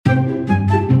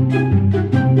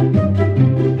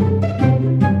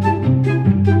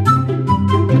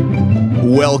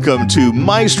Welcome to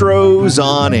Maestros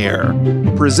on Air,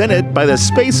 presented by the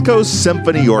Space Coast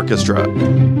Symphony Orchestra.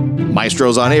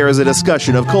 Maestros on Air is a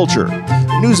discussion of culture,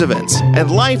 news events, and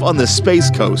life on the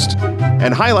Space Coast,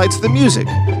 and highlights the music,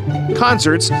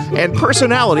 concerts, and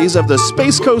personalities of the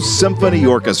Space Coast Symphony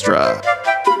Orchestra.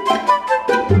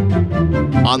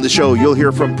 On the show, you'll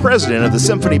hear from President of the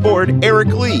Symphony Board, Eric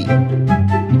Lee,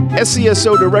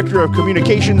 SCSO Director of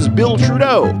Communications, Bill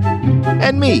Trudeau,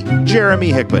 and me,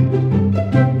 Jeremy Hickman.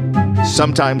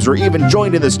 Sometimes we're even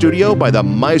joined in the studio by the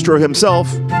maestro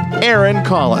himself, Aaron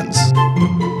Collins.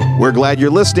 We're glad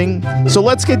you're listening, so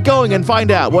let's get going and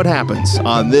find out what happens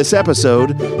on this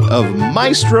episode of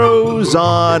Maestros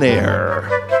on Air.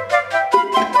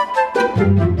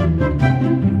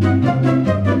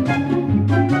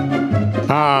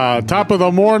 Top of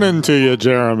the morning to you,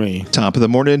 Jeremy. Top of the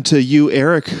morning to you,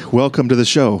 Eric. Welcome to the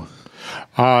show.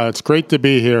 It's great to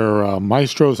be here.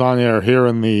 Maestros on Air here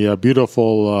in the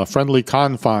beautiful, friendly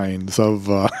confines of...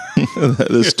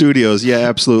 the studios. Yeah,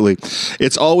 absolutely.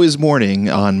 It's always morning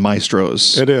on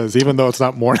Maestros. It is, even though it's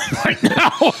not morning right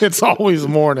now. It's always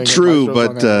morning. True,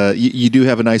 but you do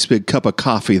have a nice big cup of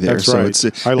coffee there. That's so right.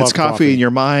 It's coffee in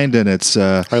your mind, and it's...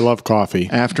 I love coffee.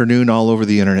 Afternoon all over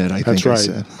the internet, I think. That's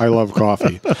right. I love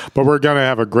coffee. But we're going to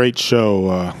have a great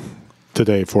show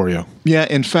today for you. Yeah,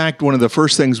 in fact, one of the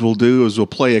first things we'll do is we'll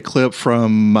play a clip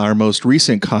from our most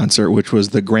recent concert, which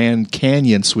was the Grand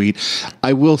Canyon Suite.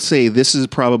 I will say this is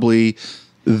probably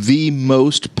the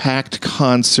most packed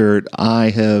concert I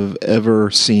have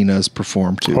ever seen us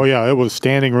perform to. Oh, yeah, it was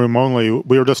standing room only.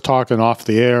 We were just talking off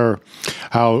the air.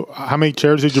 How many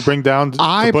chairs did you bring down?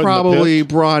 I probably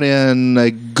brought in a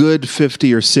good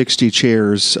 50 or 60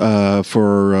 chairs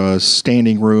for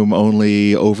standing room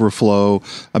only overflow.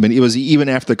 I mean, it was even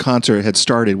after the concert had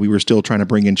started, we were still trying to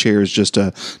bring in chairs just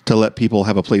to let people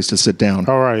have a place to sit down.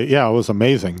 All right. Yeah, it was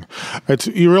amazing. It's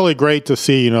really great to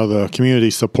see, the community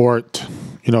support,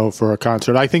 for a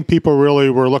concert. I think people really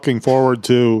were looking forward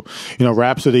to,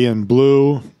 Rhapsody in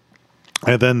Blue,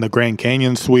 and then the Grand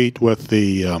Canyon Suite with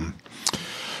the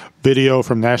video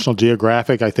from National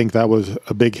Geographic. I think that was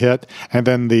a big hit. And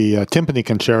then the Timpani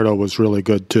Concerto was really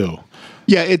good, too.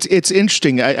 Yeah, it's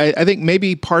interesting. I think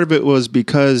maybe part of it was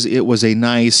because it was a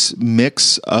nice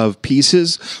mix of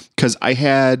pieces, because I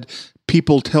had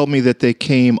people tell me that they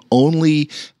came only,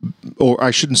 or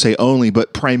I shouldn't say only,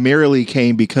 but primarily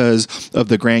came because of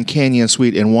the Grand Canyon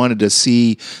Suite and wanted to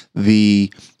see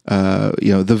the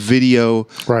video.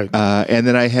 Right. And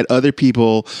then I had other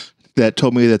people that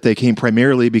told me that they came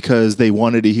primarily because they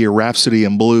wanted to hear Rhapsody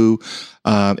in Blue.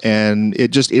 And it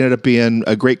just ended up being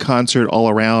a great concert all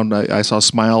around. I saw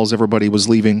smiles. Everybody was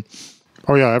leaving.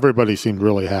 Oh, yeah, everybody seemed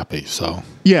really happy. So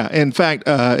yeah, in fact,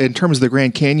 in terms of the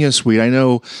Grand Canyon Suite, I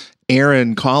know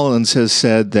Aaron Collins has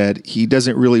said that he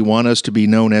doesn't really want us to be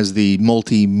known as the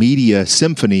multimedia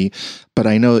symphony, but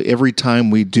I know every time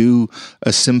we do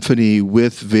a symphony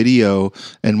with video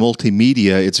and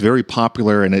multimedia, it's very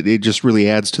popular, and it just really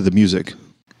adds to the music.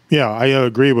 Yeah, I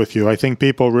agree with you. I think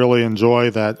people really enjoy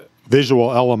that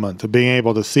visual element of being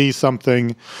able to see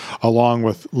something along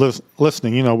with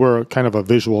listening. We're kind of a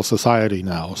visual society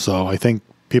now, so I think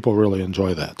people really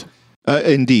enjoy that.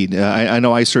 Indeed. I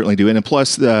know I certainly do. And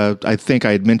plus, I think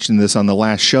I had mentioned this on the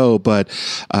last show, but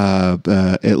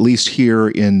at least here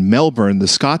in Melbourne, the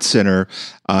Scott Center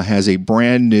has a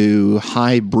brand new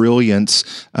high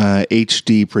brilliance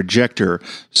HD projector.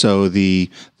 So the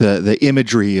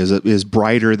imagery is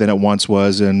brighter than it once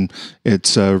was, and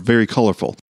it's very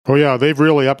colorful. Oh, yeah, they've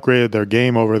really upgraded their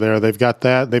game over there. They've got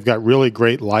that. They've got really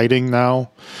great lighting now.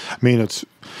 I mean, it's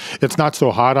not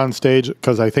so hot on stage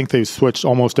because I think they've switched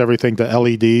almost everything to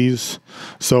LEDs,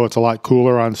 so it's a lot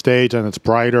cooler on stage and it's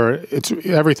brighter. It's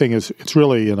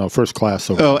really first class.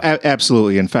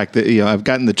 Absolutely. In fact, I've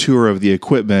gotten the tour of the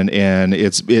equipment, and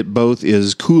it both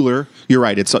is cooler. You're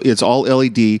right. It's all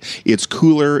LED. It's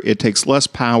cooler. It takes less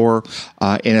power,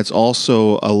 and it's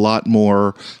also a lot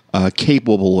more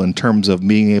capable in terms of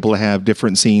being able to have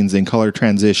different scenes and color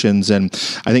transitions, and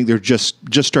I think they're just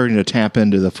starting to tap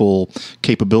into the full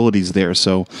capabilities there.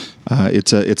 So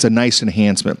it's a nice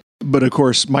enhancement. But of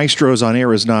course, Maestros on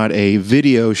Air is not a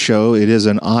video show; it is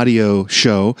an audio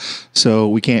show. So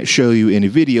we can't show you any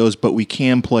videos, but we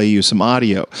can play you some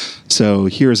audio. So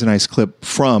here's a nice clip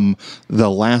from the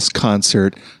last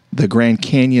concert, the Grand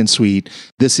Canyon Suite.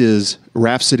 This is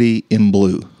Rhapsody in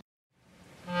Blue.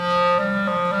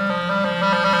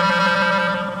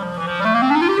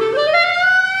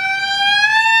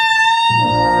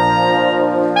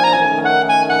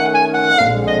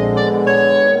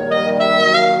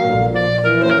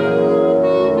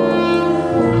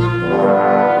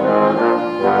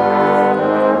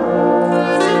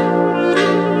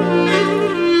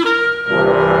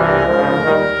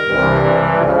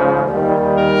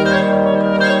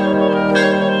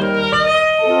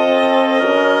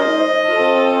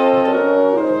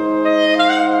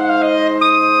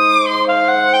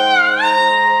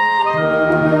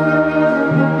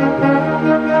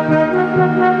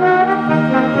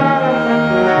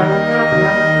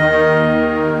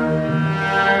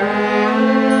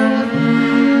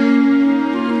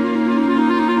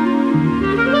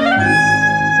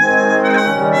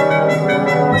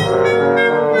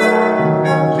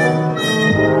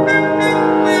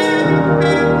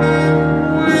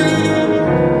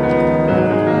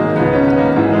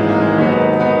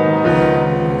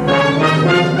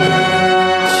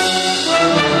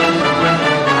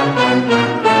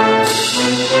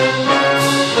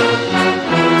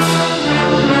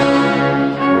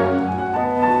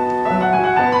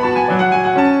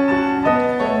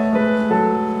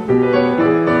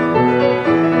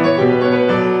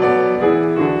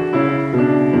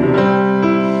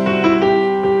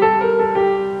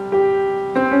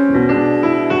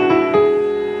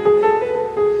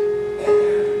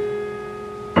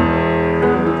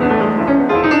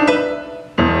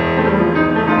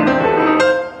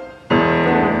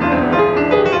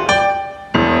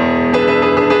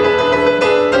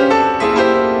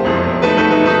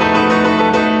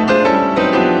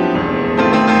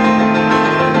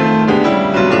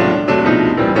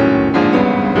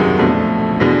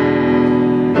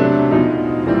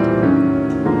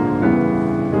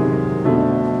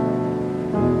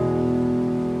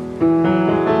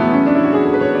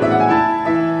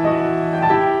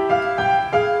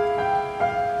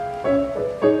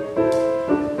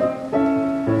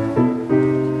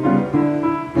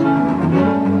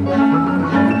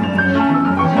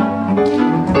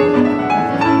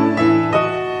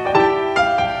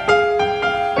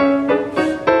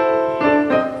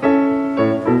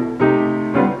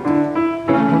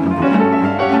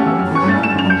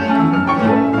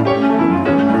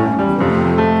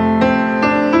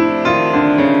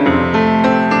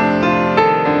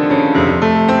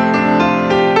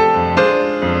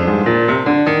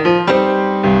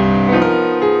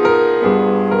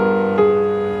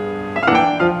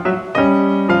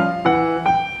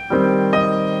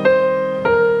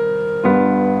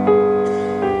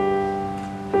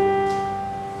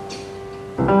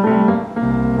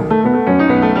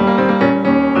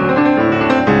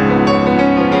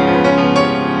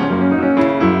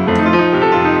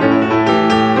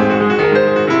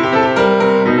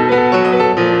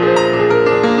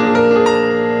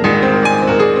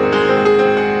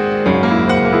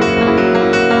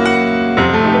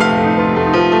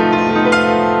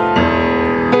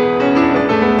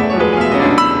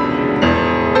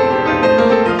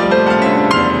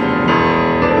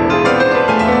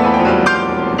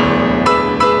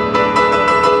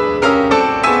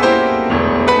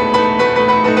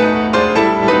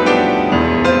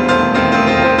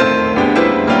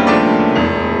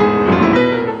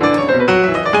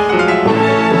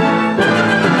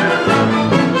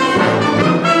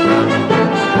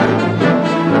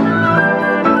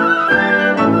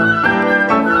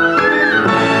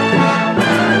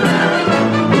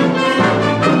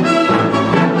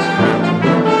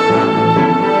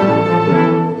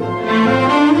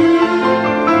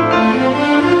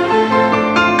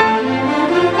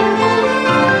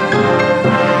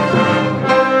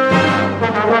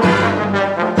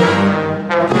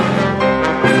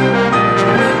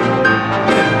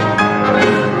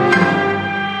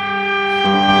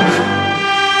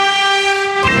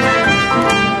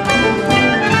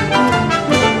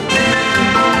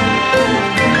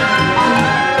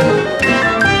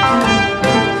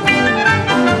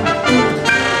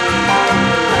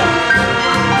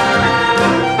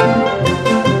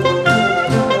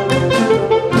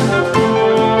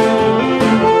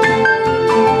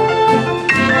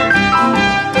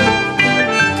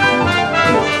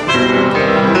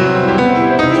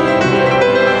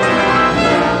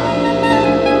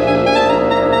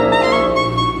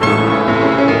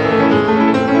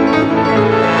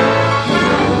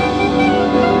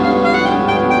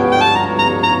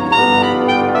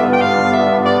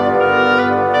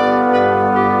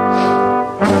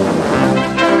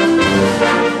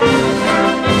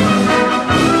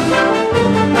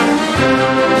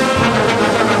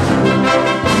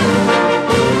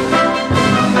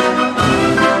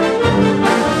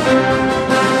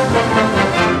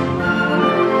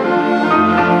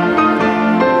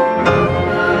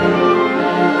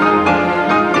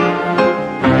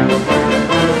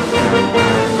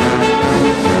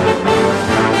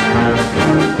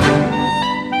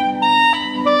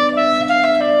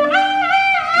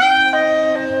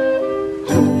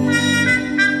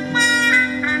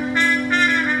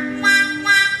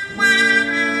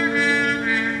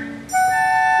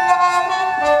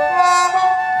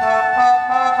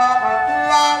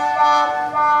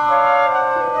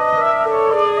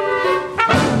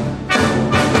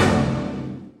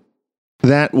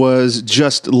 that was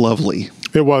just lovely.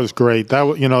 It was great. That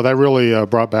that really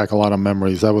brought back a lot of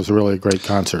memories. That was really a great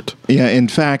concert. Yeah, in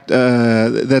fact,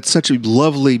 that's such a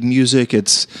lovely music.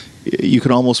 You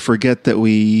can almost forget that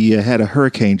we had a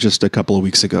hurricane just a couple of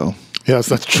weeks ago. Yes,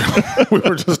 that's true. We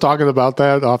were just talking about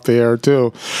that off the air,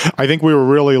 too. I think we were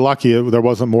really lucky there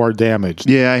wasn't more damage.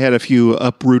 Yeah, I had a few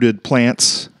uprooted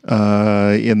plants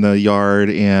in the yard,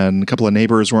 and a couple of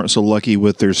neighbors weren't so lucky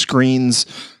with their screens.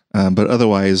 But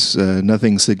otherwise,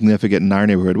 nothing significant in our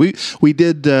neighborhood. We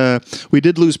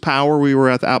did lose power. We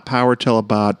were without power till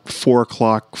about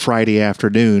 4:00 Friday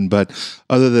afternoon. But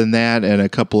other than that, and a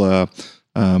couple of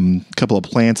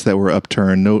plants that were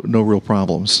upturned, no real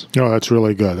problems. No, that's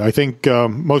really good. I think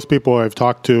most people I've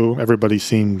talked to, everybody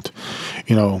seemed,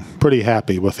 pretty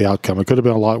happy with the outcome. It could have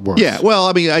been a lot worse. Yeah, well,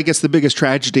 I mean, I guess the biggest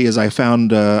tragedy is I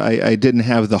found I didn't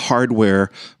have the hardware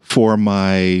for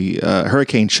my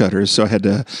hurricane shutters, so I had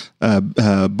to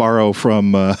borrow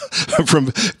from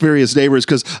various neighbors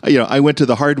because I went to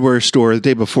the hardware store the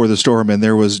day before the storm and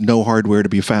there was no hardware to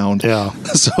be found. Yeah.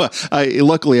 So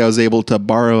luckily I was able to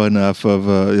borrow enough of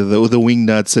the wing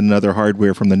nuts and other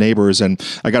hardware from the neighbors, and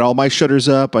I got all my shutters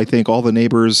up. I think all the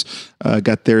neighbors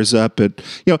got theirs up. But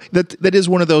that is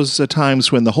one of those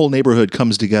times when the whole neighborhood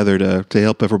comes together to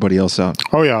help everybody else out.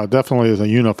 Oh yeah, definitely is a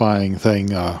unifying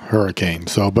thing. Hurricane.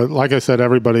 But like I said,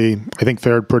 everybody, I think,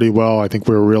 fared pretty well. I think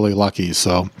we were really lucky.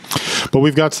 So, but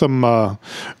we've got a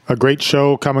great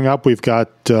show coming up. We've got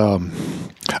an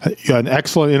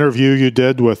excellent interview you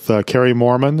did with Kerry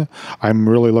Mormon. I'm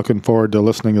really looking forward to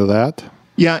listening to that.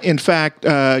 Yeah, in fact,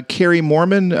 Kerry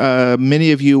Mormon,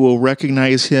 many of you will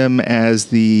recognize him as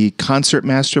the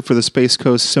concertmaster for the Space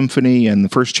Coast Symphony and the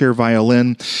first chair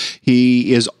violin.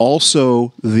 He is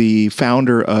also the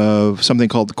founder of something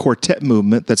called the Quartet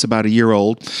Movement that's about a year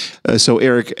old. So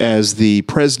Eric, as the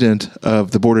president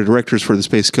of the board of directors for the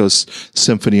Space Coast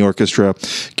Symphony Orchestra,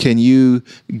 can you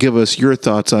give us your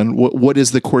thoughts on what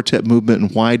is the Quartet Movement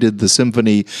and why did the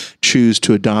symphony choose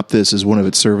to adopt this as one of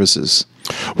its services?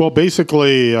 Well,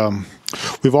 basically,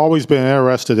 we've always been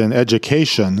interested in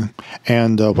education,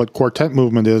 and what Quartet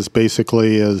Movement is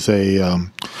basically is a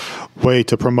way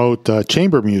to promote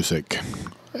chamber music.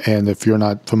 And if you're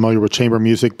not familiar with chamber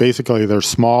music, basically they're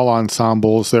small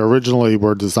ensembles. They originally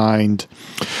were designed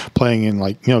playing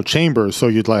in chambers, so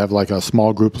you'd have like a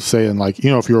small group, say in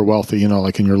if you were wealthy,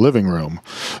 like in your living room.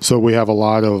 So we have a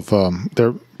lot of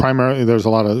primarily there's a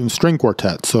lot of string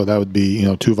quartets, so that would be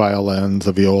 2 violins,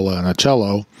 a viola, and a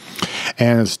cello,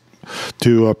 and it's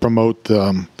to promote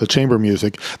the chamber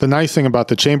music. The nice thing about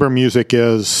the chamber music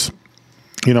is,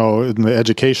 in the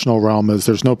educational realm, is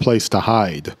there's no place to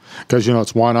hide because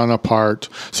it's one on a part,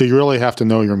 so you really have to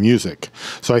know your music.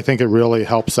 So I think it really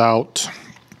helps out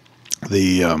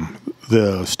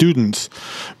the students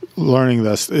learning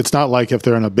this. It's not like if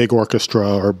they're in a big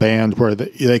orchestra or band where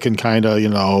they can kind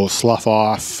of slough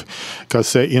off,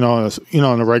 because in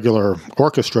a regular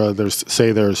orchestra there's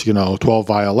 12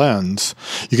 violins,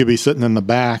 you could be sitting in the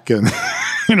back and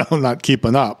not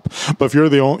keeping up. But if you're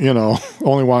the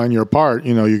only one in your part,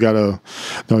 you got to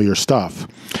know your stuff.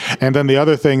 And then the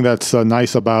other thing that's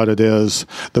nice about it is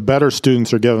the better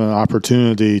students are given an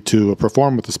opportunity to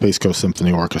perform with the Space Coast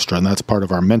Symphony Orchestra, and that's part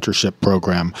of our mentorship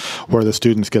program, where the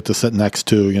students get to sit next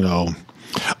to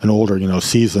an older,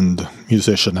 seasoned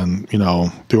musician, and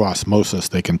through osmosis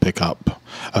they can pick up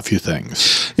a few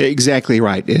things. Exactly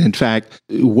right. And in fact,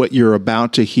 what you're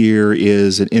about to hear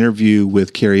is an interview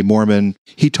with Kerry Mormon.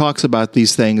 He talks about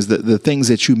these things, the things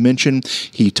that you mentioned.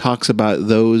 He talks about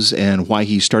those and why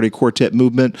he started Quartet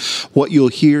Movement. What you'll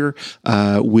hear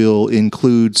will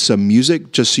include some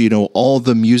music, just so you know. All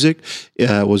the music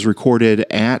was recorded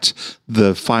at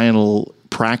the final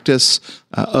practice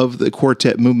of the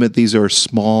Quartet Movement. These are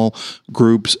small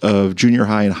groups of junior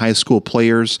high and high school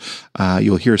players.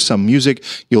 You'll hear some music.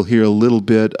 You'll hear a little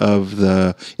bit of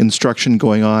the instruction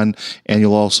going on, and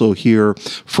you'll also hear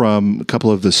from a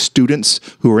couple of the students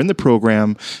who are in the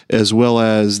program, as well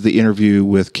as the interview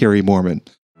with Kerry Mormon.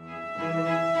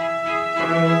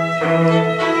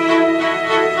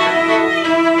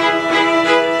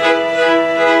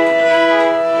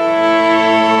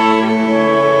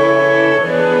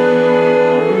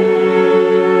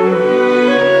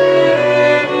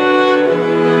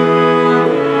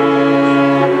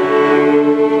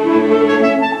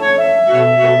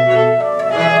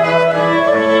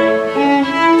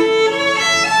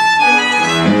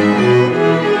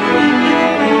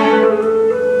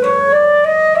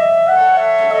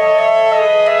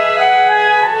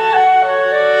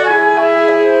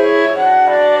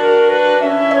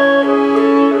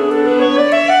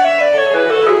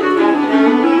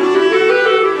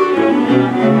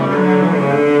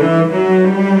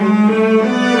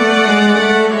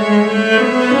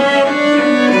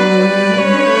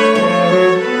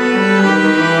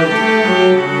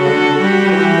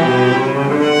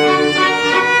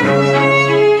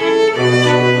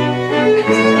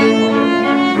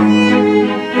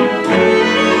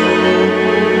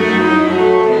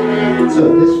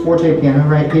 forte piano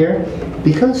right here,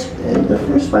 because the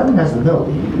first violin has a note.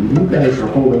 You guys are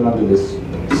holding onto this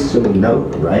silly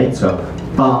note, right? So,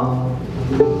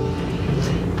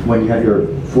 when you have your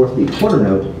fourth beat quarter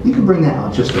note, you can bring that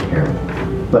out just a hair,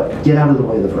 but get out of the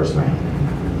way of the first violin.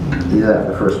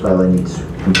 The first violin needs to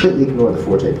completely ignore the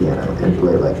forte piano and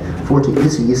play like forte,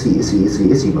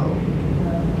 issimo.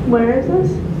 Where is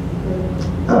this?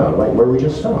 Oh, right where we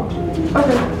just stopped.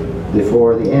 Okay.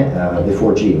 Before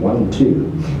G. 1,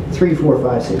 2, 3, 4,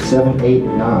 5, 6, 7, 8,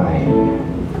 9.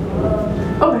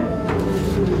 Okay.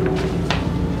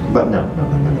 But no,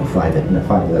 5.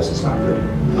 This is not good.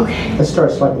 Okay. Let's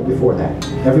start slightly before that.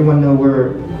 Everyone know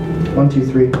we're 1, 2,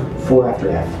 3, 4 after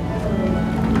F.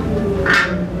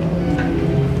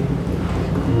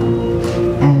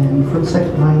 And for the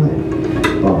second violin.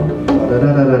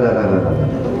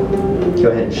 Go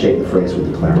ahead and shape the phrase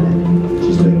with the clarinet.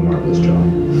 She's doing a marvelous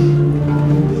job.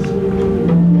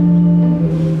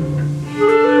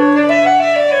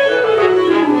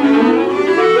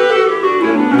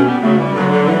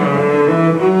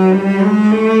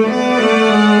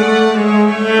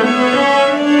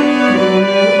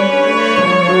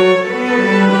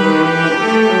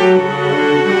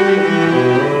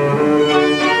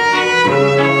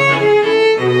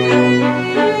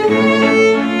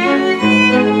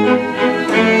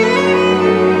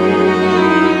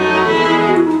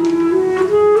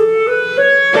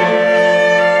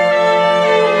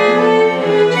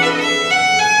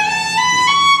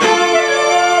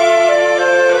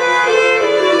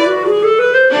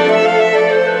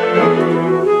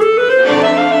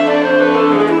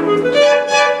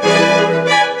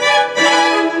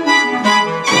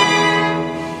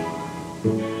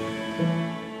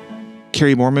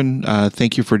 Kerry Moorman,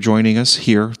 thank you for joining us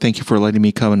here. Thank you for letting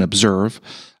me come and observe.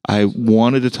 I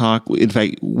wanted to talk, in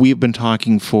fact, we've been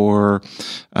talking for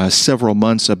several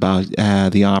months about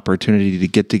the opportunity to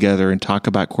get together and talk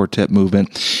about quartet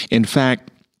movement. In fact,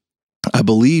 I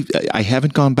believe, I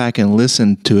haven't gone back and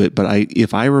listened to it, but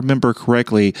if I remember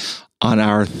correctly, on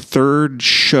our third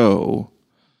show,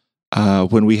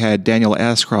 when we had Daniel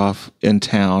Ascroft in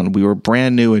town, we were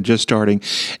brand new and just starting,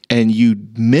 and you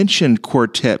mentioned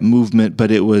quartet movement, but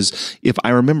it was, if I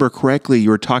remember correctly, you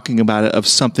were talking about it of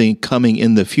something coming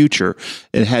in the future.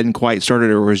 It hadn't quite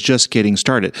started or was just getting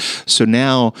started. So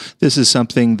now this is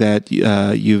something that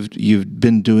you've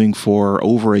been doing for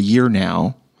over a year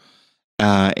now.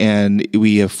 And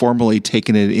we have formally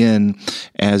taken it in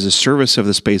as a service of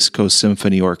the Space Coast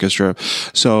Symphony Orchestra.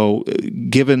 So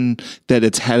given that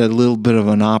it's had a little bit of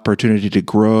an opportunity to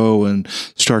grow and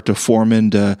start to form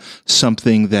into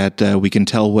something that we can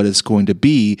tell what it's going to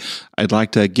be, I'd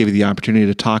like to give you the opportunity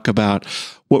to talk about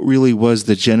what really was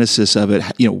the genesis of it.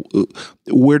 You know,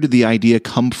 where did the idea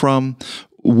come from?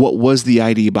 What was the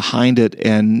idea behind it?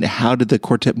 And how did the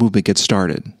quartet movement get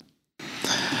started?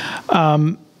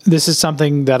 This is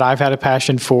something that I've had a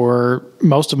passion for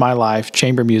most of my life,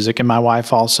 chamber music, and my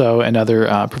wife also, and other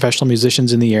professional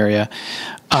musicians in the area.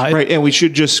 Right, and we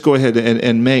should just go ahead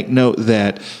and make note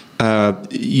that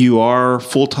you are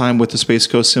full-time with the Space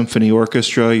Coast Symphony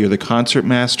Orchestra. You're the concert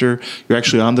master. You're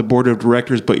actually on the board of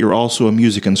directors, but you're also a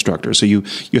music instructor. So you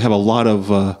have a lot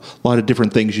of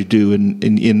different things you do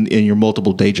in your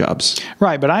multiple day jobs.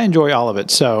 Right, but I enjoy all of it.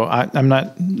 So I'm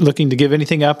not looking to give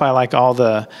anything up. I like all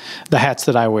the hats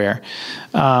that I wear.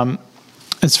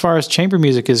 As far as chamber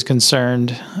music is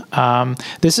concerned,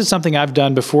 this is something I've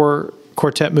done before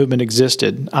quartet movement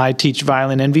existed. I teach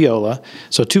violin and viola.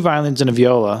 So 2 violins and a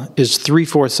viola is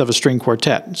 3/4 of a string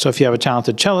quartet. So if you have a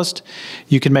talented cellist,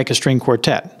 you can make a string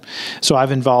quartet. So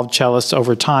I've involved cellists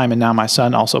over time, and now my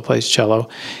son also plays cello,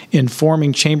 in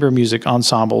forming chamber music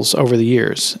ensembles over the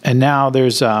years. And now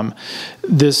there's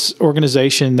this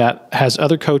organization that has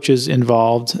other coaches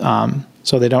involved,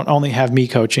 so they don't only have me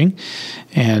coaching.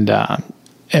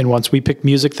 And once we pick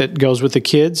music that goes with the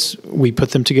kids, we put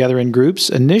them together in groups.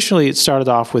 Initially, it started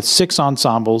off with 6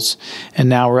 ensembles, and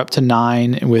now we're up to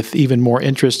 9 with even more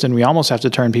interest, and we almost have to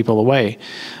turn people away.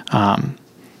 And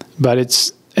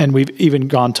we've even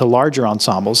gone to larger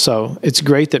ensembles. So it's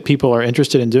great that people are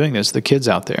interested in doing this, the kids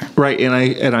out there. Right,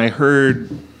 and I heard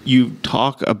you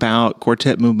talk about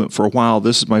quartet movement for a while.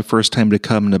 This is my first time to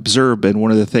come and observe, and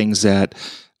one of the things that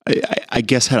I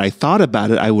guess had I thought about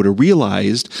it, I would have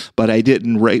realized, but I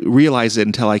didn't realize it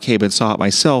until I came and saw it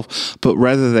myself. But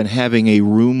rather than having a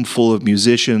room full of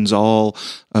musicians all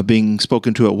being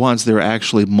spoken to at once, there were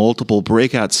actually multiple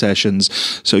breakout sessions.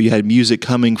 So you had music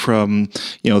coming from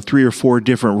 3 or 4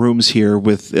 different rooms here,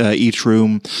 with each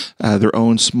room their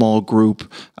own small group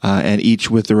and each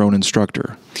with their own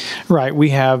instructor. Right. We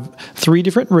have 3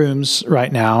 different rooms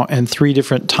right now and 3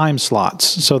 different time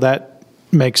slots. So that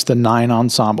makes the 9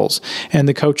 ensembles. And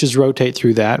the coaches rotate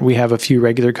through that. We have a few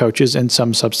regular coaches and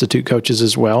some substitute coaches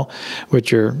as well,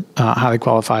 which are highly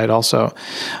qualified also.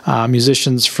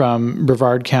 Musicians from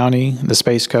Brevard County, the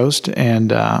Space Coast,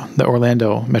 and the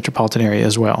Orlando metropolitan area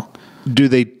as well. Do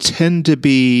they tend to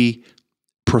be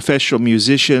professional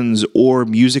musicians or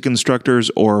music instructors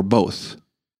or both?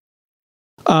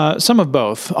 Some of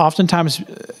both. Oftentimes,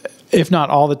 if not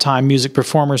all the time, music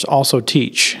performers also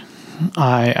teach.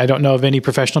 I don't know of any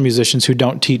professional musicians who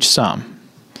don't teach some.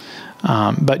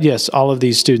 But yes, all of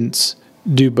these students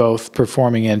do both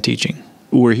performing and teaching.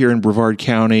 We're here in Brevard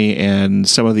County, and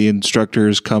some of the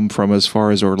instructors come from as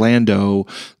far as Orlando.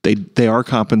 They are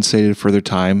compensated for their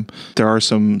time. There are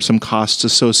some costs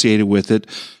associated with it.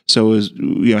 So,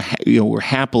 we're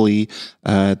happily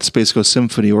at the Space Coast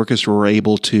Symphony Orchestra were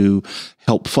able to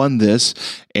help fund this.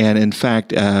 And in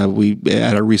fact, we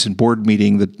at a recent board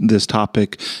meeting, this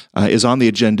topic is on the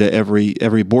agenda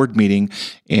every board meeting,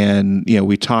 and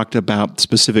we talked about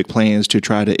specific plans to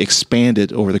try to expand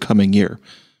it over the coming year.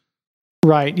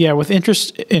 Right. Yeah. With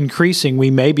interest increasing, we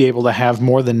may be able to have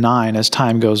more than 9 as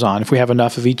time goes on, if we have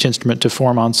enough of each instrument to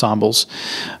form ensembles.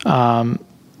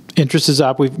 Interest is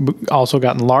up. We've also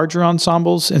gotten larger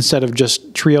ensembles. Instead of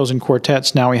just trios and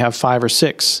quartets, now we have 5 or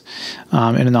 6 in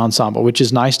an ensemble, which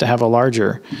is nice to have a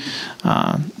larger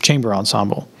chamber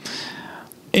ensemble.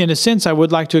 In a sense, I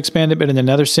would like to expand it, but in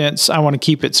another sense, I want to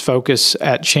keep its focus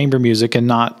at chamber music and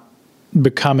not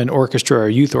become an orchestra or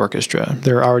a youth orchestra.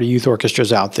 There are already youth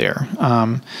orchestras out there.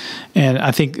 And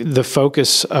I think the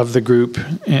focus of the group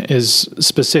is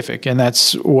specific, and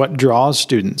that's what draws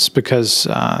students, because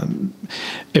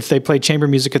if they play chamber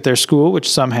music at their school, which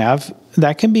some have,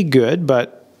 that can be good,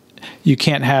 but you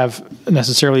can't have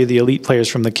necessarily the elite players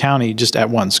from the county just at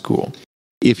one school.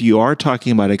 If you are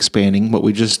talking about expanding, what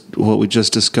we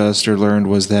just discussed or learned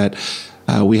was that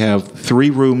we have 3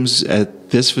 rooms at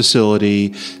this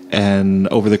facility, and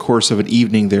over the course of an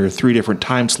evening, there are 3 different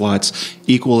time slots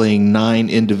equaling 9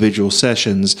 individual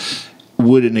sessions.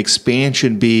 Would an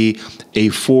expansion be a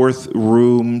 4th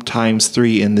room times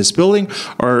 3 in this building,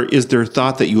 or is there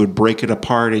thought that you would break it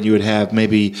apart and you would have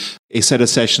maybe a set of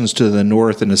sessions to the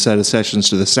north and a set of sessions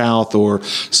to the south, or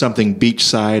something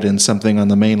beachside and something on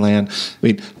the mainland? I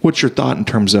mean, what's your thought in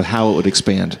terms of how it would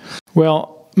expand?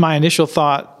 Well, my initial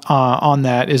thought on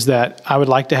that is that I would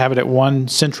like to have it at one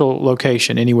central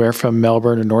location, anywhere from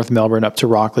Melbourne or North Melbourne up to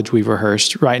Rockledge. We've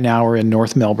rehearsed. Right now we're in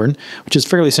North Melbourne, which is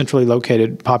fairly centrally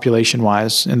located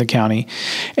population-wise in the county.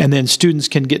 And then students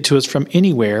can get to us from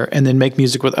anywhere and then make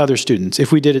music with other students.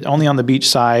 If we did it only on the beach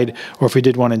side, or if we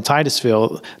did one in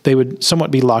Titusville, they would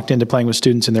somewhat be locked into playing with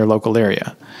students in their local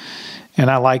area. And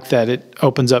I like that it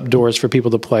opens up doors for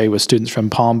people to play with students from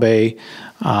Palm Bay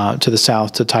to the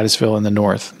south, to Titusville in the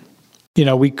north.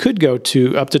 We could go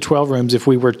to up to 12 rooms if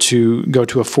we were to go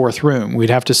to a 4th room. We'd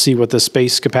have to see what the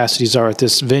space capacities are at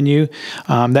this venue.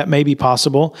 That may be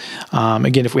possible.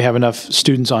 Again, if we have enough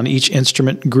students on each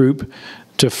instrument group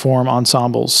to form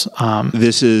ensembles.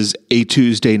 This is a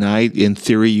Tuesday night. In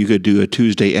theory, you could do a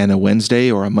Tuesday and a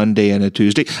Wednesday, or a Monday and a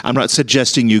Tuesday. I'm not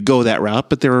suggesting you go that route,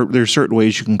 but there are certain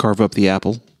ways you can carve up the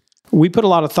apple. We put a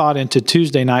lot of thought into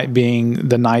Tuesday night being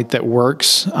the night that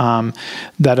works,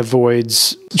 that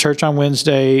avoids church on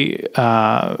Wednesday,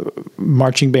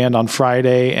 marching band on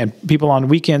Friday, and people on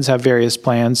weekends have various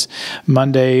plans.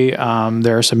 Monday,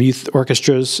 there are some youth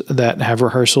orchestras that have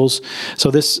rehearsals.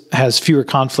 So this has fewer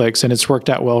conflicts, and it's worked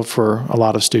out well for a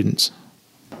lot of students.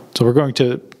 So we're going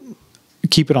to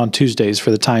keep it on Tuesdays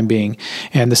for the time being.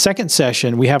 And the second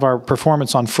session, we have our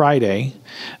performance on Friday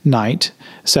night,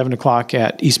 7 o'clock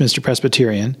at Eastminster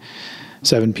Presbyterian,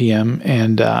 7 p.m.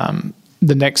 And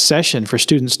the next session for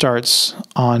students starts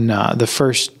on the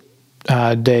first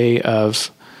day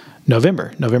of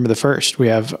November the 1st. We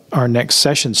have our next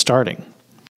session starting.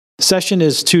 Session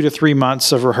is 2 to 3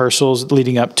 months of rehearsals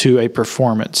leading up to a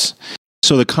performance.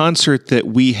 So the concert that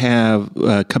we have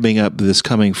coming up this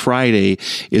coming Friday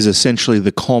is essentially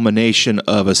the culmination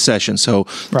of a session. So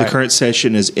the current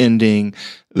session is ending,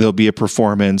 there'll be a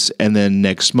performance, and then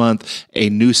next month, a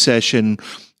new session,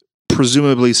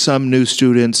 presumably some new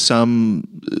students, some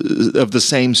of the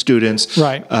same students.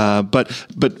 Right. But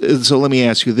so let me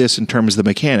ask you this in terms of the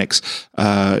mechanics.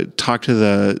 Talk to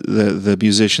the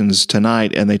musicians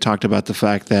tonight, and they talked about the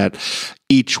fact that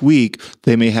each week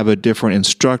they may have a different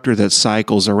instructor that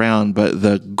cycles around, but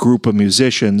the group of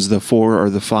musicians, the 4 or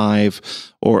the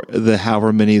 5 or the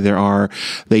however many there are,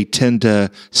 they tend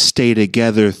to stay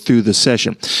together through the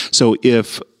session. So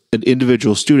if an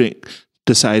individual student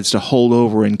decides to hold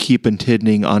over and keep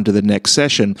attending onto the next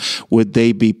session, would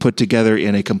they be put together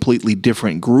in a completely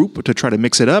different group to try to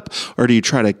mix it up, or do you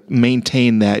try to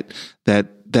maintain that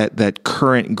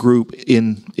current group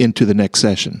into the next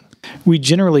session? We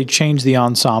generally change the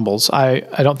ensembles. I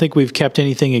don't think we've kept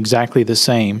anything exactly the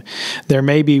same. There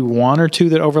may be one or two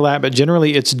that overlap, but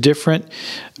generally it's different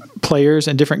players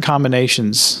and different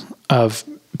combinations of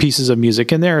pieces of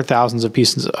music. And there are thousands of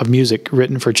pieces of music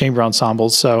written for chamber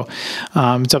ensembles. So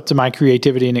it's up to my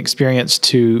creativity and experience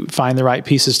to find the right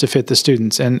pieces to fit the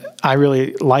students. And I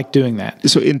really like doing that.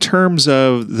 So in terms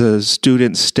of the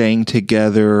students staying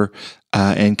together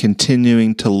and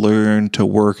continuing to learn to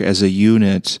work as a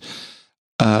unit,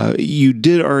 you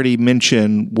did already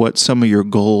mention what some of your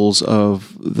goals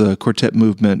of the quartet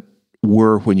movement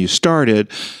were when you started,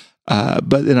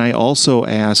 but then I also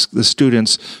asked the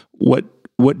students,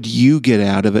 what do you get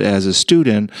out of it as a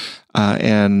student?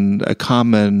 And a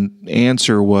common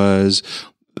answer was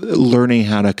learning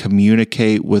how to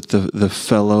communicate with the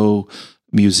fellow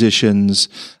musicians,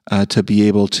 to be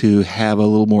able to have a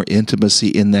little more intimacy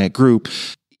in that group.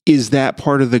 Is that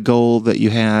part of the goal that you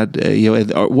had?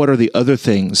 What are the other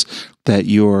things that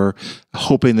you're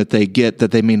hoping that they get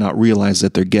that they may not realize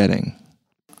that they're getting?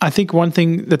 I think one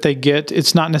thing that they get,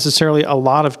 it's not necessarily a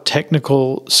lot of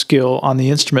technical skill on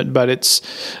the instrument, but it's,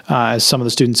 as some of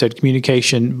the students said,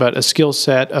 communication, but a skill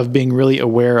set of being really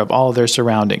aware of all of their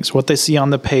surroundings, what they see on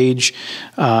the page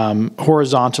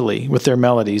horizontally with their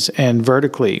melodies and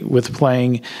vertically with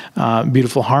playing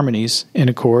beautiful harmonies in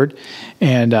a chord,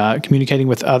 and communicating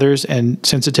with others and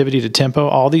sensitivity to tempo.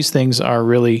 All these things are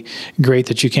really great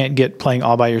that you can't get playing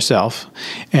all by yourself,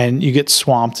 and you get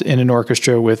swamped in an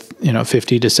orchestra with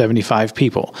 50 to 75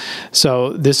 people.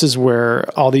 So this is where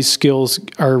all these skills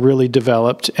are really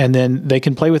developed, and then they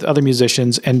can play with other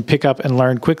musicians and pick up and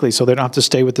learn quickly, so they don't have to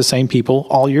stay with the same people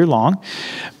all year long.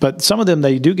 But some of them,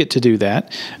 they do get to do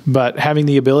that, but having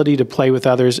the ability to play with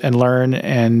others and learn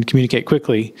and communicate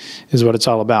quickly is what it's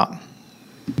all about.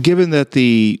 Given that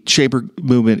the chamber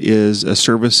movement is a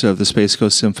service of the Space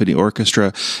Coast Symphony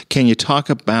Orchestra, can you talk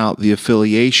about the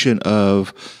affiliation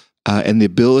of and the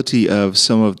ability of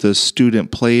some of the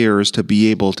student players to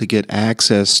be able to get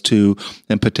access to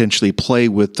and potentially play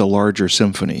with the larger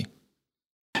symphony?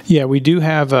 Yeah, we do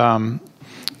have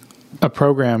a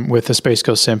program with the Space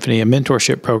Coast Symphony, a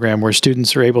mentorship program where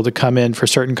students are able to come in for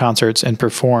certain concerts and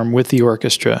perform with the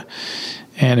orchestra.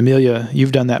 And Amelia,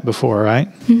 you've done that before,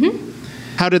 right? Mm-hmm.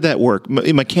 How did that work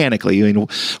mechanically? I mean,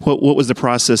 what was the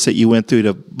process that you went through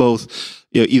to both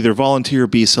either volunteer or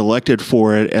be selected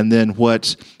for it, and then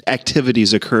what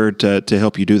activities occurred to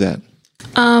help you do that?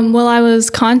 Well, I was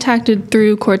contacted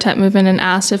through Quartet Movement and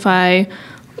asked if I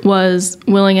was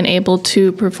willing and able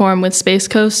to perform with Space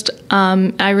Coast.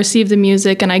 I receive the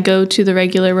music and I go to the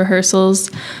regular rehearsals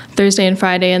Thursday and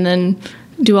Friday and then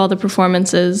do all the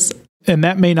performances. And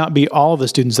that may not be all of the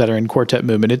students that are in Quartet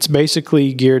Movement. It's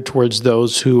basically geared towards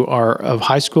those who are of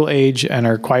high school age and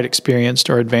are quite experienced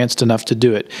or advanced enough to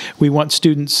do it. We want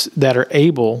students that are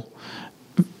able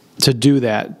to do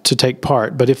that, to take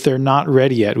part. But if they're not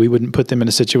ready yet, we wouldn't put them in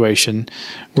a situation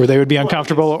where they would be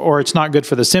uncomfortable, or it's not good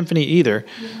for the symphony either.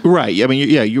 Right. I mean,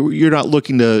 yeah, you're not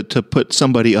looking to put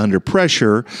somebody under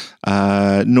pressure,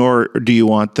 nor do you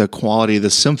want the quality of the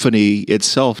symphony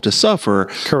itself to suffer.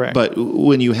 Correct. But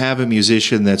when you have a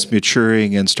musician that's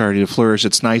maturing and starting to flourish,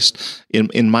 it's nice,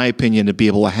 in my opinion, to be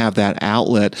able to have that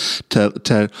outlet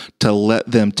to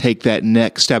let them take that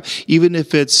next step, even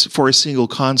if it's for a single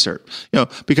concert.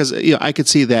 Because I could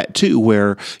see that too,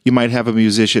 where you might have a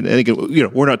musician, and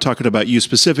again, we're not talking about you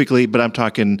specifically, but I'm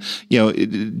talking,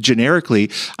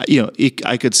 generically.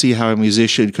 I could see how a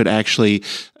musician could actually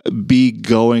be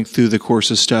going through the course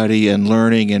of study and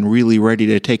learning and really ready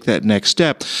to take that next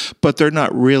step, but they're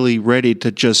not really ready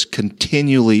to just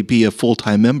continually be a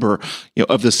full-time member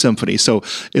of the symphony. So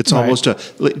it's right. Almost a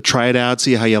try it out,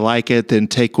 see how you like it, then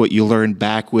take what you learn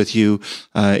back with you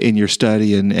in your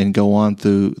study and go on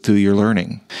through your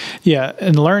learning. Yeah,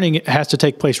 and learning has to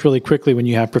take place really quickly when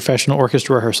you have professional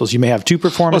orchestra rehearsals. You may have two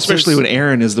performances. Well, especially when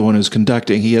Aaron is the one who's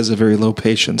conducting. He has a very low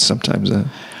patience sometimes.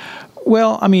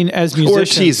 Well, I mean, as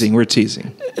musicians... We're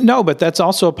teasing. No, but that's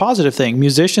also a positive thing.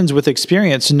 Musicians with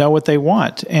experience know what they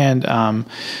want, and,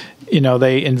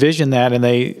 they envision that, and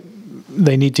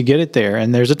they need to get it there.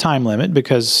 And there's a time limit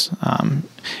because,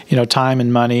 time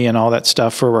and money and all that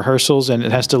stuff for rehearsals, and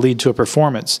it has to lead to a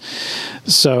performance.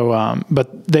 So,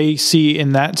 but they see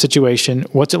in that situation,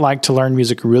 what's it like to learn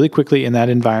music really quickly in that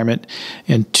environment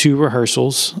in 2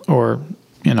 rehearsals or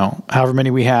however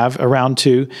many we have, around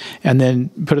 2, and then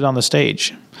put it on the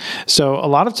stage. So a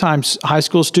lot of times high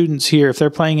school students here, if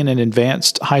they're playing in an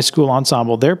advanced high school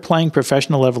ensemble, they're playing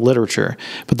professional level literature.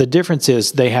 But the difference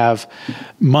is they have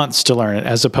months to learn it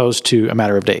as opposed to a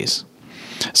matter of days.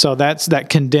 So that's that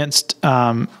condensed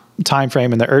time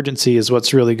frame, and the urgency is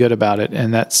what's really good about it.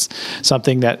 And that's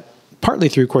something that partly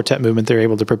through quartet movement they're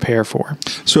able to prepare for.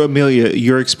 So Amelia,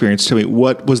 your experience, tell me,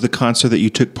 what was the concert that you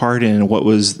took part in, and what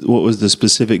was the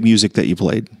specific music that you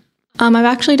played? I've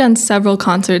actually done several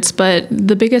concerts, but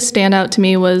the biggest standout to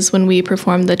me was when we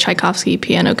performed the Tchaikovsky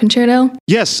Piano Concerto.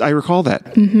 Yes, I recall that.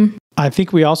 Mm-hmm. I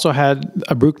think we also had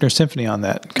a Bruckner Symphony on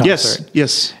that concert.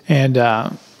 Yes. And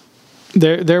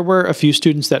there were a few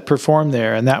students that performed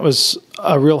there, and that was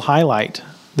a real highlight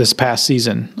this past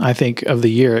season, I think, of the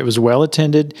year. It was well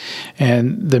attended,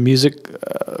 and the music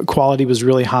quality was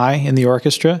really high in the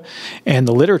orchestra, and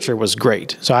the literature was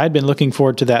great. So I had been looking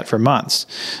forward to that for months.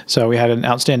 So we had an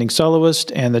outstanding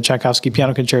soloist, and the Tchaikovsky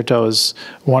Piano Concerto is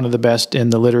one of the best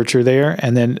in the literature there.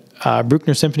 And then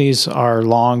Bruckner symphonies are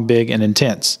long, big, and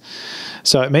intense.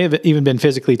 So it may have even been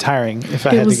physically tiring, if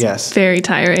I had to guess. It was very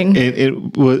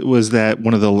tiring. Was that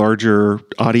one of the larger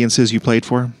audiences you played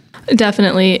for?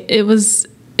 Definitely.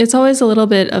 It's always a little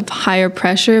bit of higher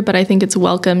pressure, but I think it's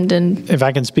welcomed. And if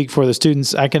I can speak for the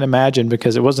students, I can imagine,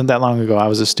 because it wasn't that long ago I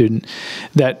was a student,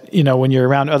 that when you're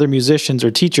around other musicians or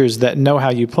teachers that know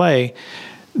how you play,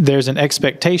 there's an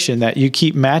expectation that you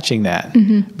keep matching that.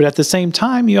 Mm-hmm. But at the same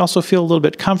time, you also feel a little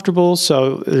bit comfortable,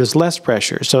 so there's less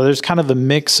pressure. So there's kind of a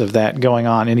mix of that going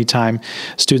on anytime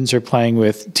students are playing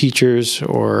with teachers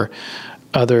or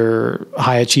other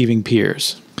high-achieving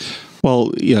peers.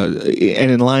 Well,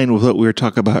 and in line with what we were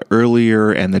talking about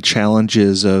earlier and the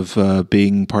challenges of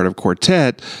being part of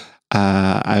quartet,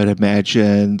 I would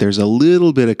imagine there's a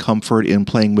little bit of comfort in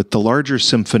playing with the larger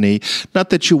symphony.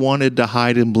 Not that you wanted to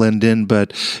hide and blend in,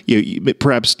 but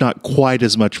perhaps not quite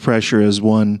as much pressure as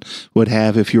one would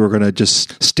have if you were going to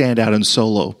just stand out and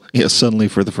solo suddenly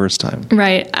for the first time.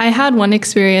 Right. I had one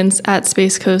experience at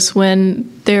Space Coast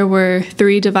when there were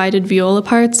 3 divided viola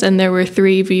parts and there were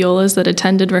 3 violas that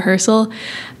attended rehearsal.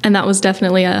 And that was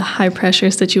definitely a high-pressure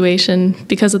situation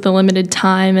because of the limited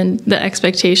time and the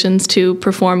expectations to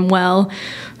perform well.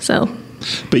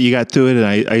 But you got through it, and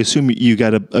I assume you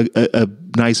got a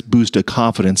nice boost of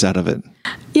confidence out of it.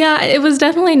 Yeah, it was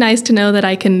definitely nice to know that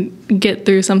I can get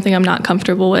through something I'm not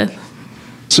comfortable with.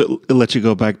 So it let you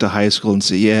go back to high school and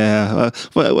say,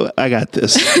 well, I got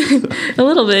this. A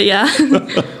little bit, yeah.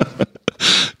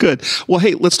 Good. Well,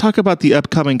 hey, let's talk about the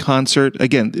upcoming concert.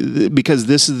 Again, because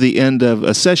this is the end of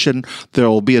a session, there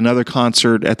will be another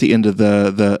concert at the end of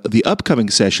the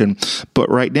upcoming session. But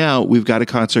right now, we've got a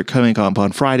concert coming up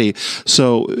on Friday.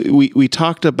 So we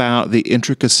talked about the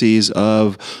intricacies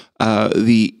of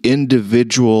the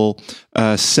individual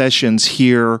sessions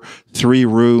here, 3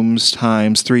 rooms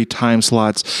times 3 time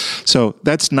slots. So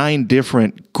that's 9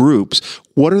 different groups.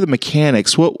 What are the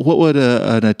mechanics? What would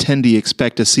an attendee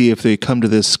expect to see if they come to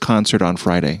this concert on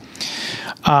Friday?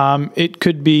 It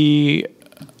could be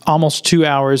almost 2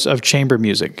 hours of chamber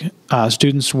music.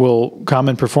 Students will come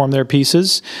and perform their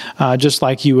pieces, just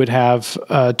like you would have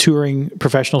a touring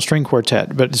professional string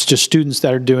quartet, but it's just students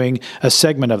that are doing a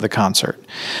segment of the concert.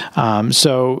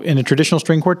 So in a traditional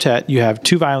string quartet, you have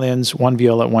 2 violins, 1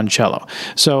 viola, 1 cello.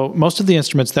 So most of the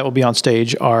instruments that will be on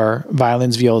stage are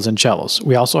violins, violas, and cellos.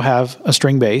 We also have a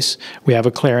string bass. We have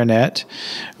a clarinet.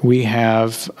 We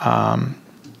have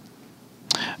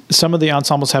some of the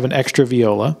ensembles have an extra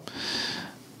viola.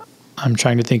 I'm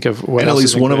trying to think of what and else. At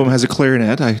least one of them has a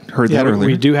clarinet. I heard that earlier.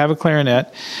 We do have a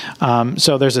clarinet.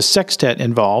 So there's a sextet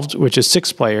involved, which is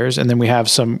 6 players, and then we have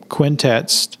some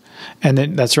quintets. And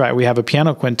then that's right, we have a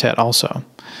piano quintet also.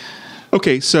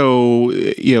 Okay, so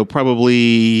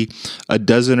probably a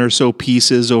dozen or so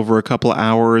pieces over a couple of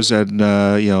hours, and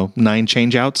 9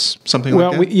 change-outs, something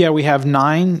like that. We have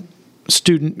 9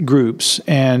 student groups,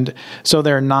 and so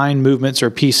there are 9 movements or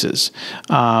pieces.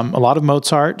 A lot of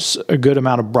Mozart's, a good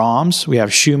amount of Brahms. We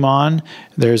have Schumann.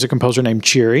 There's a composer named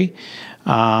Cheery.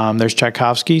 There's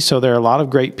Tchaikovsky. So there are a lot of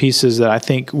great pieces that I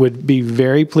think would be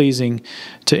very pleasing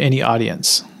to any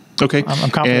audience. Okay, I'm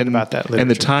confident about that. Literature.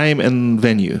 And the time and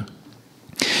venue.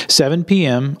 7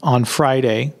 p.m. on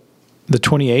Friday, the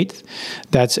 28th.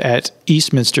 That's at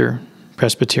Eastminster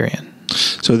Presbyterian.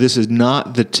 So this is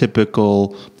not the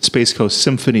typical Space Coast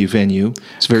Symphony venue.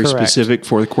 It's very Correct. specific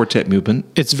for the quartet movement.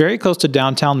 It's very close to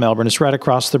downtown Melbourne. It's right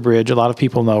across the bridge. A lot of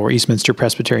people know where Eastminster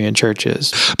Presbyterian Church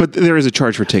is. But there is a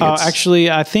charge for tickets.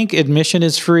 Actually, I think admission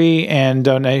is free and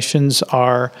donations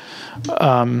are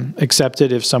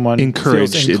accepted if someone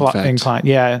Encouraged, feels in fact. inclined.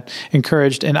 Yeah,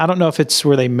 encouraged. And I don't know if it's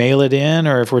where they mail it in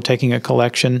or if we're taking a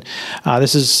collection.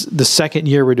 This is the second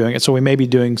year we're doing it, so we may be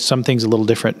doing some things a little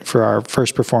different for our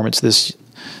first performance this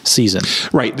season.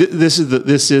 Right. This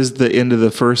is the end of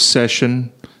the first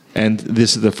session, and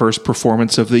this is the first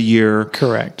performance of the year.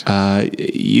 Correct.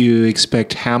 You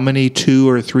expect how many, 2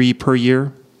 or 3 per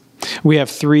year? We have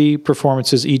 3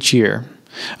 performances each year,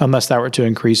 unless that were to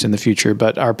increase in the future.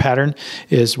 But our pattern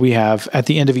is we have, at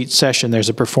the end of each session, there's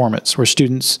a performance where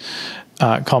students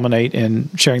culminate in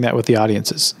sharing that with the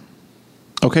audiences.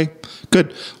 Okay,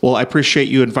 good. Well, I appreciate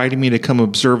you inviting me to come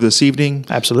observe this evening.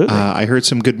 Absolutely. I heard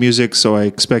some good music, so I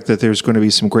expect that there's going to be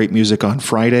some great music on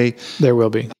Friday. There will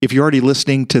be. If you're already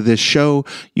listening to this show,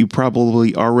 you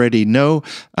probably already know,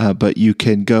 but you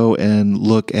can go and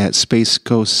look at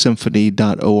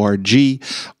spacecoastsymphony.org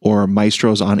or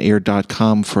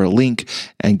maestrosonair.com for a link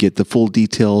and get the full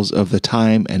details of the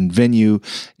time and venue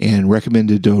and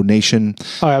recommended donation.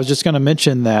 Oh, I was just going to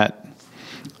mention that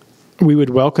we would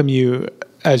welcome you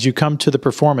as you come to the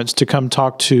performance to come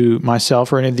talk to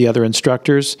myself or any of the other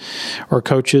instructors or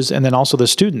coaches, and then also the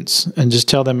students, and just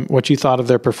tell them what you thought of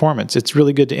their performance. It's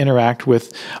really good to interact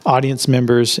with audience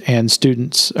members and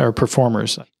students or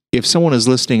performers. If someone is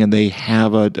listening and they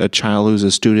have a child who's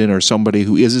a student or somebody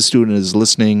who is a student is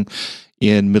listening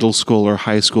in middle school or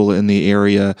high school in the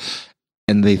area,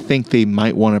 and they think they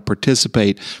might want to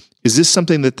participate, is this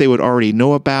something that they would already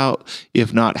know about?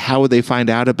 If not, how would they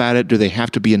find out about it? Do they have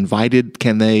to be invited?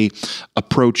 Can they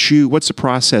approach you? What's the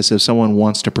process if someone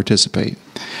wants to participate?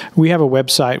 We have a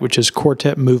website, which is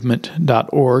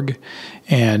quartetmovement.org,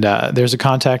 and there's a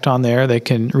contact on there. They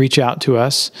can reach out to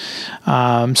us.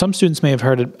 Some students may have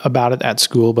heard about it at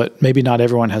school, but maybe not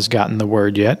everyone has gotten the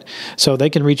word yet. So they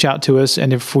can reach out to us,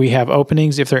 and if we have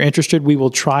openings, if they're interested, we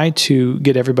will try to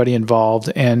get everybody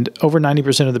involved. And over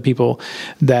 90% of the people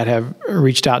that have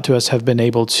reached out to us have been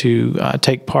able to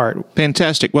take part.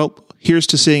 Fantastic. Well, here's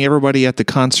to seeing everybody at the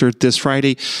concert this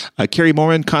Friday. Kerry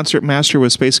Mormon, concert master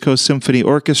with Space Coast Symphony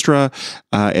Orchestra,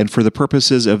 and for the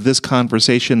purposes of this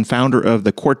conversation, founder of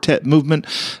the Quartet Movement.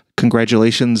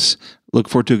 Congratulations. Look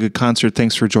forward to a good concert.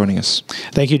 Thanks for joining us.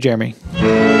 Thank you, Jeremy.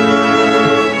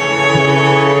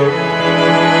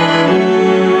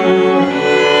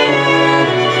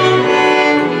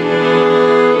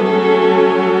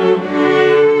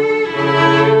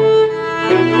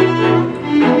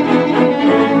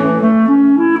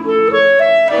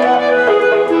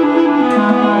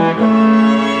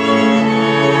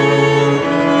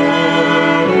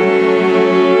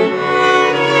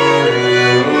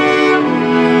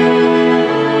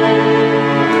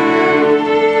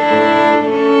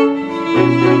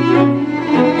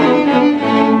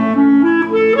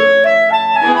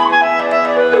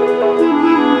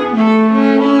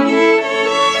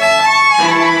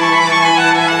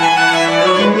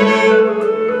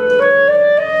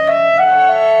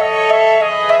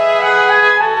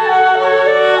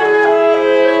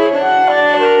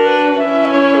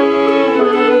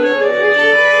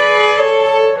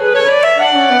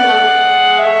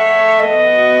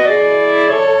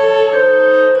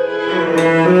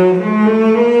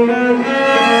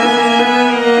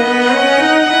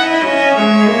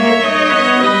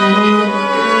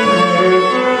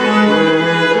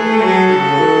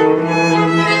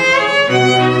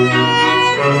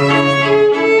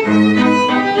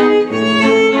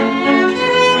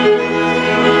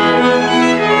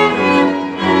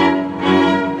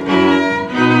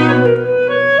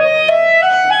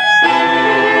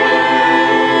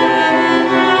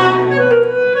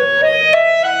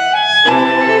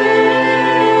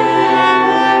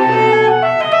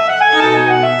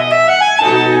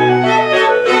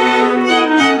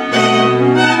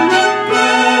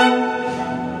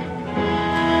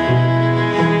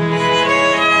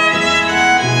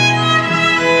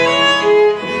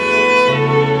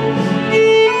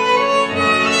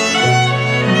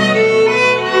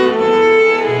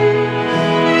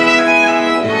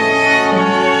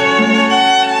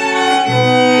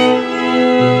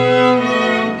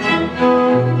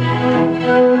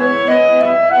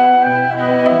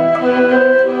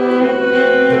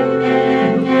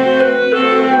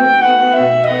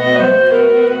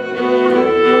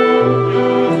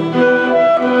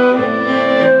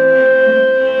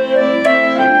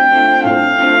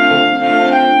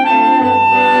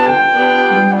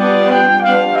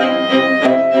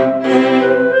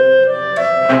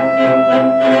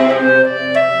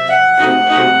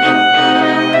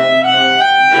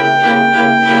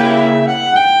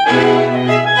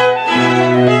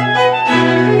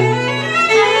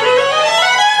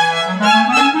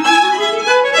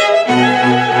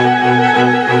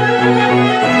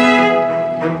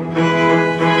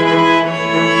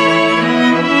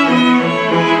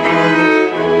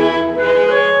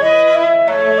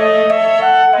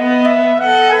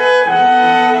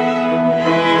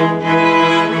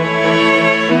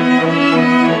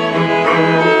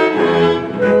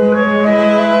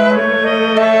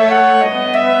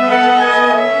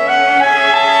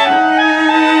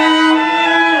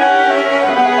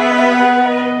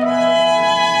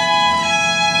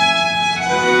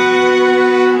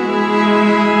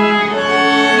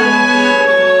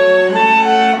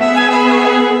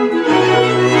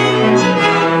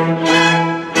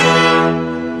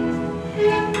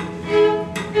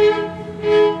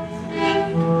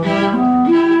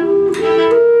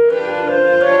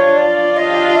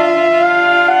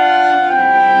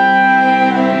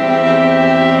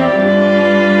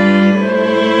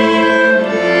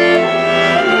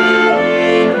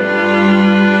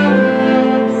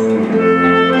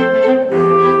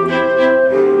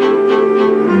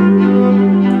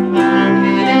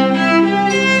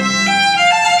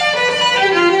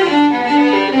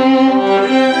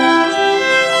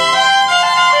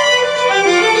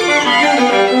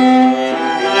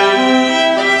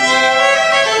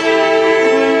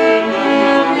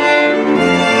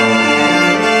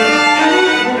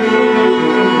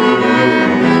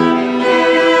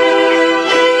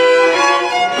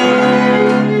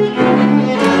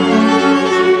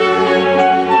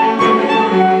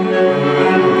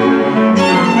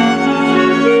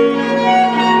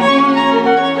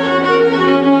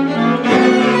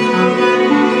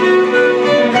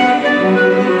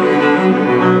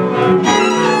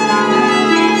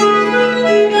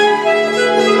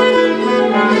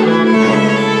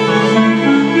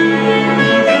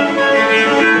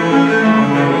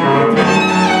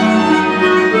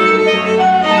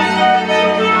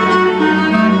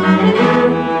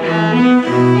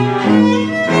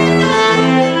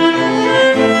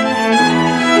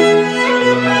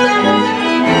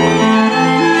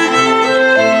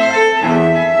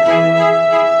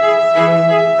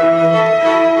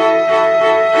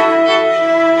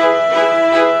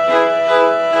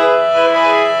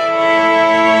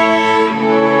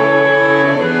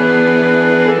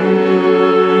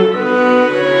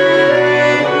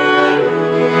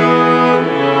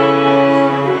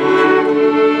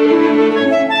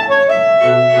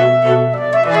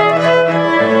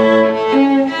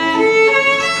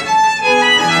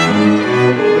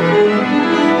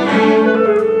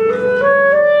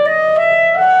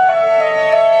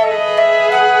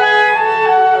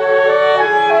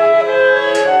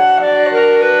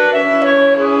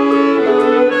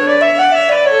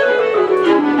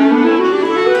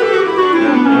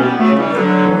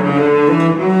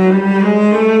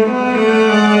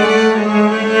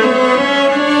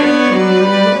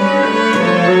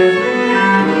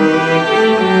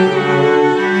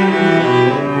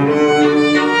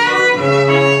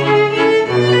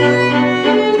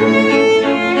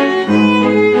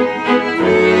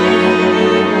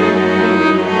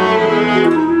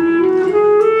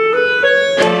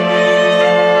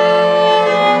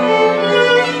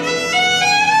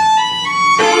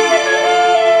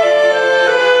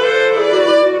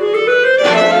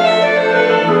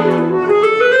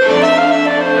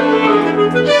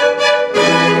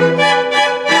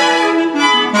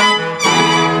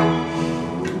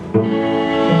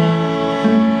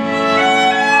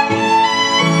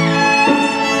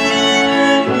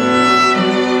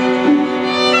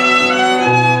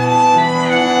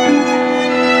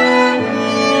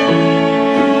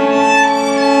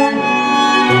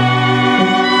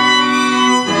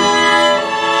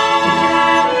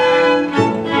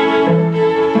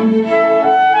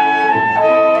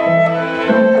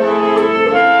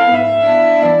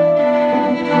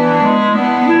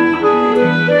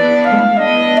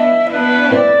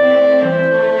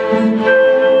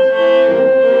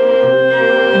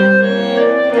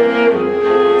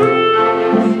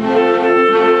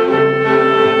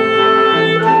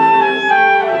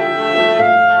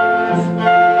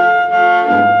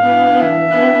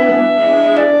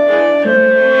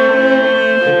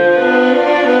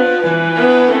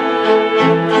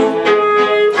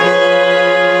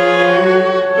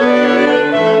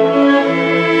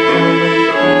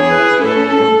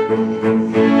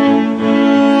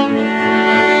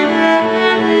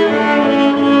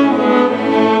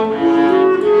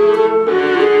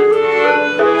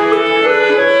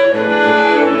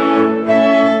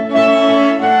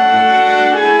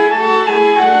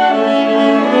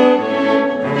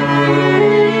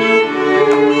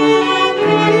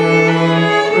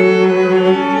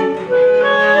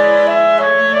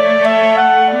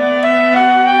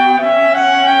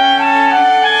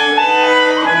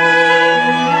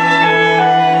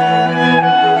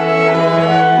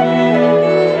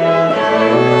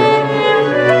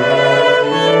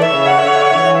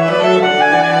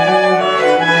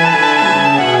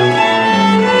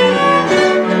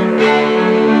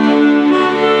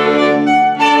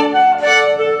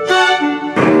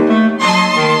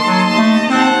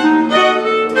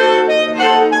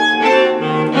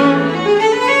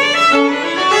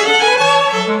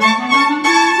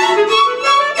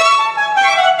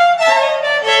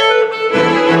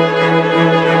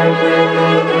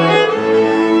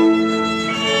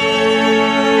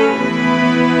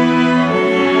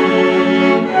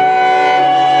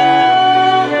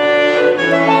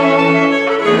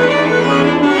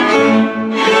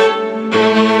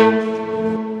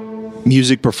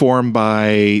 Music performed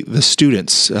by the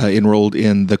students enrolled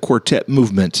in the quartet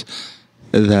movement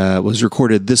that was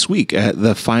recorded this week at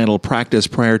the final practice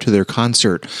prior to their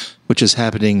concert, which is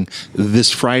happening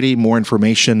this Friday. More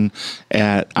information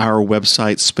at our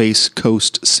website,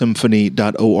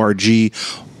 spacecoastsymphony.org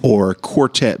or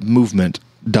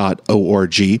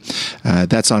quartetmovement.org.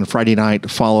 That's on Friday night,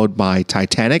 followed by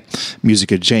Titanic,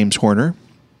 music of James Horner.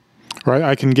 Right,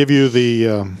 I can give you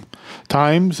the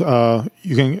times.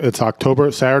 It's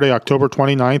Saturday, October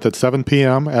 29th at 7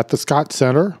 p.m. at the Scott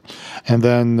Center, and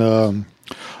then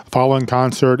following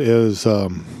concert is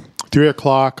 3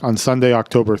 o'clock on Sunday,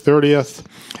 October 30th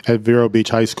at Vero Beach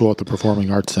High School at the Performing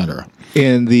Arts Center.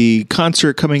 And the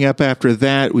concert coming up after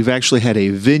that, we've actually had a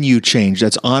venue change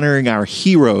that's honoring our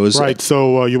heroes. Right,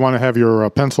 so you want to have your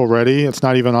pencil ready. It's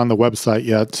not even on the website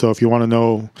yet, so if you want to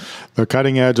know the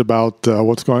cutting edge about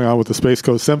what's going on with the Space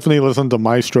Coast Symphony, listen to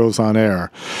Maestros on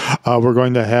Air. We're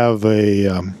going to have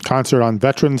a concert on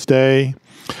Veterans Day,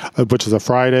 which is a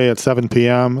Friday at 7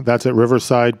 p.m. That's at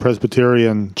Riverside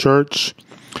Presbyterian Church,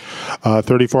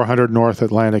 3400 North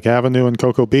Atlantic Avenue in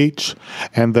Cocoa Beach.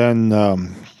 And then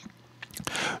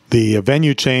the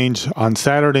venue change on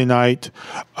Saturday night,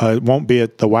 it won't be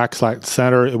at the Waxlack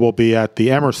Center. It will be at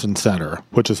the Emerson Center,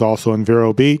 which is also in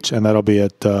Vero Beach, and that'll be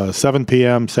at 7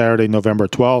 p.m. Saturday, November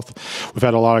 12th. We've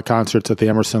had a lot of concerts at the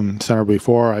Emerson Center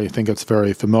before. I think it's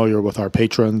very familiar with our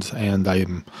patrons, and I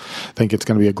think it's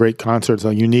going to be a great concert. It's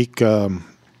a unique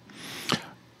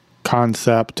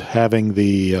concept, having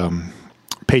the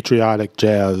patriotic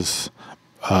jazz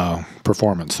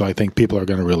performance. So I think people are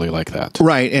going to really like that.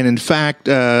 Right. And in fact,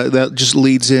 that just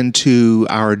leads into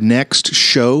our next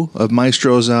show of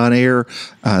Maestros on Air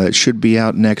that should be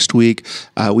out next week.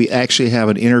 We actually have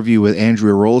an interview with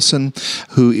Andrea Rolson,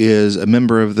 who is a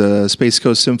member of the Space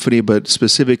Coast Symphony, but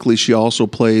specifically she also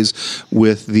plays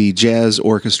with the Jazz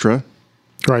Orchestra.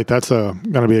 Right, that's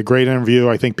going to be a great interview.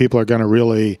 I think people are going to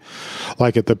really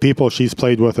like it. The people she's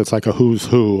played with, it's like a who's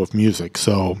who of music.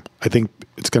 So I think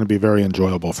it's going to be very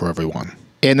enjoyable for everyone.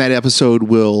 And that episode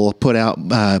will put out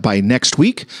by next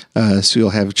week, so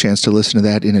you'll have a chance to listen to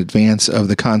that in advance of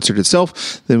the concert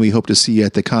itself. Then we hope to see you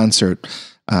at the concert.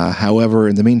 However,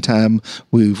 in the meantime,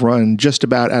 we've run just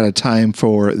about out of time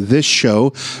for this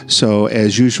show. So,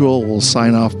 as usual, we'll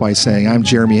sign off by saying I'm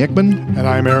Jeremy Hickman. And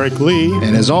I'm Eric Lee.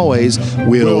 And as always,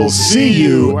 we'll see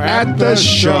you at the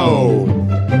show.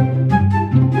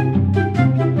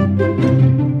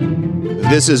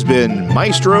 This has been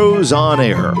Maestros on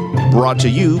Air, brought to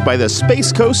you by the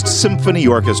Space Coast Symphony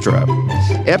Orchestra.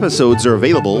 Episodes are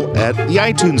available at the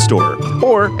iTunes Store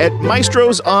or at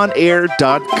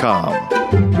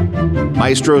maestrosonair.com.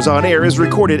 Maestros on Air is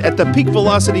recorded at the Peak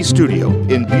Velocity Studio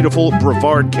in beautiful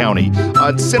Brevard County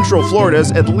on Central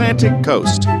Florida's Atlantic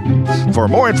coast. For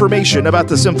more information about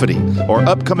the symphony or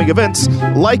upcoming events,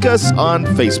 like us on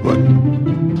Facebook.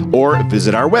 Or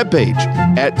visit our webpage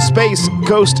at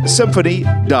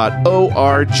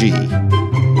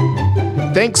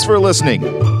spacecoastsymphony.org. Thanks for listening.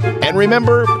 And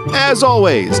remember, as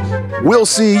always, we'll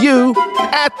see you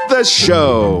at the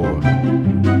show.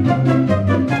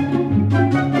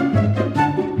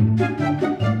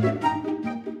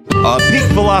 A Peak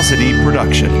Velocity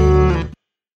production.